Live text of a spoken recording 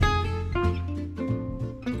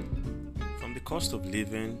cost of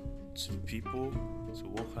living, to people, to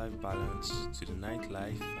work-life balance, to the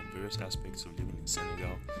nightlife and various aspects of living in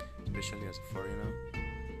Senegal, especially as a foreigner.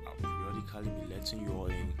 I'll periodically be letting you all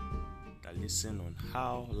in that listen on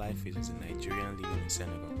how life is as a Nigerian living in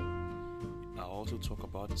Senegal. I'll also talk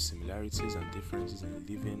about the similarities and differences in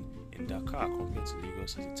living in Dakar compared to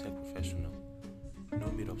Lagos as a tech professional. No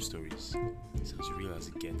made-up stories. It's as real as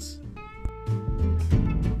it gets.